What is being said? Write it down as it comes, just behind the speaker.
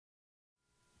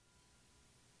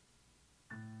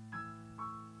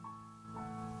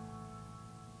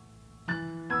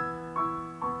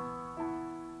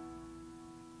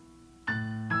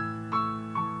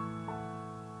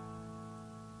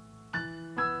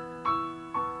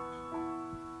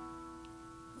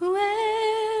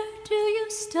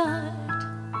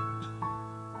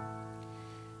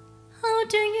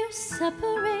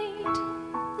separate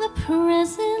the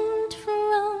present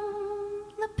from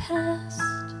the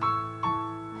past?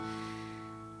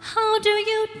 How do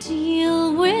you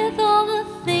deal with all the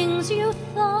things you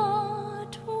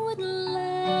thought would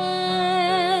last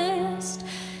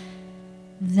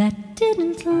that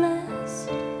didn't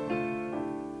last?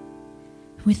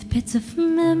 With bits of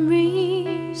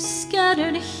memory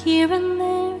scattered here and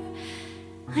there,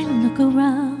 I look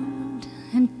around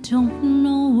and don't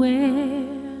know where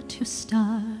to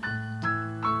start.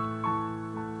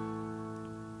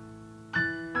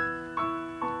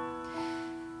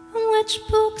 Which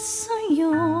books are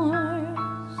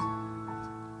yours?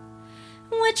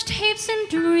 Which tapes and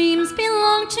dreams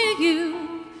belong to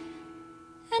you?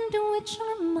 And which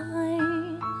are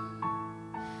mine?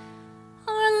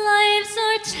 Our lives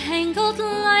are tangled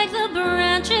like the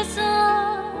branches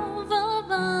of a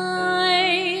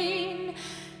vine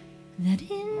that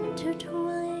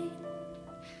intertwine.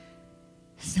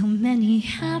 So many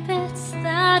habits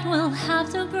that we'll have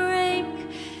to break,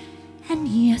 and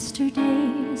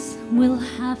yesterdays we'll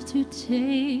have to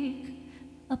take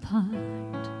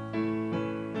apart.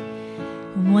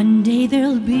 One day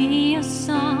there'll be a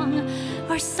song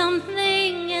or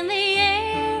something in the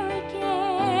air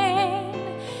again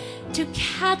to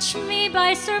catch me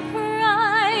by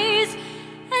surprise,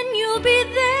 and you'll be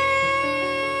there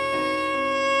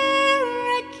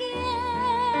again.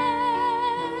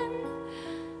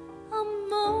 A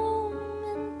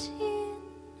moment in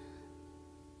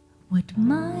what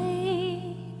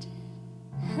might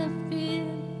have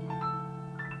been.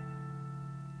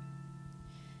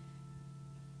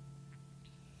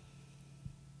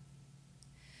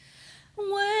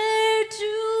 Where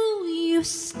do you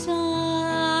start?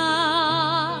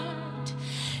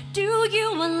 Do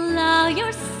you allow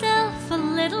yourself a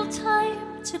little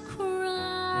time to cry?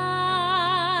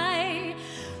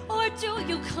 Or do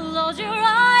you close your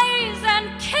eyes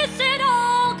and kiss it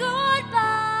all goodbye?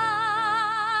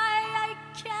 I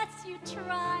guess you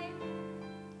try.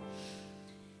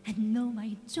 And no,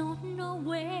 I don't know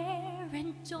where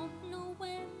and don't know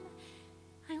when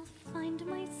I'll find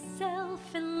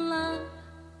myself in love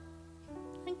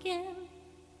again.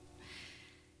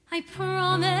 I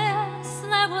promise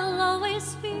there will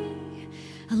always be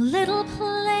a little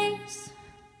place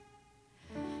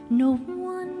no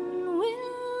one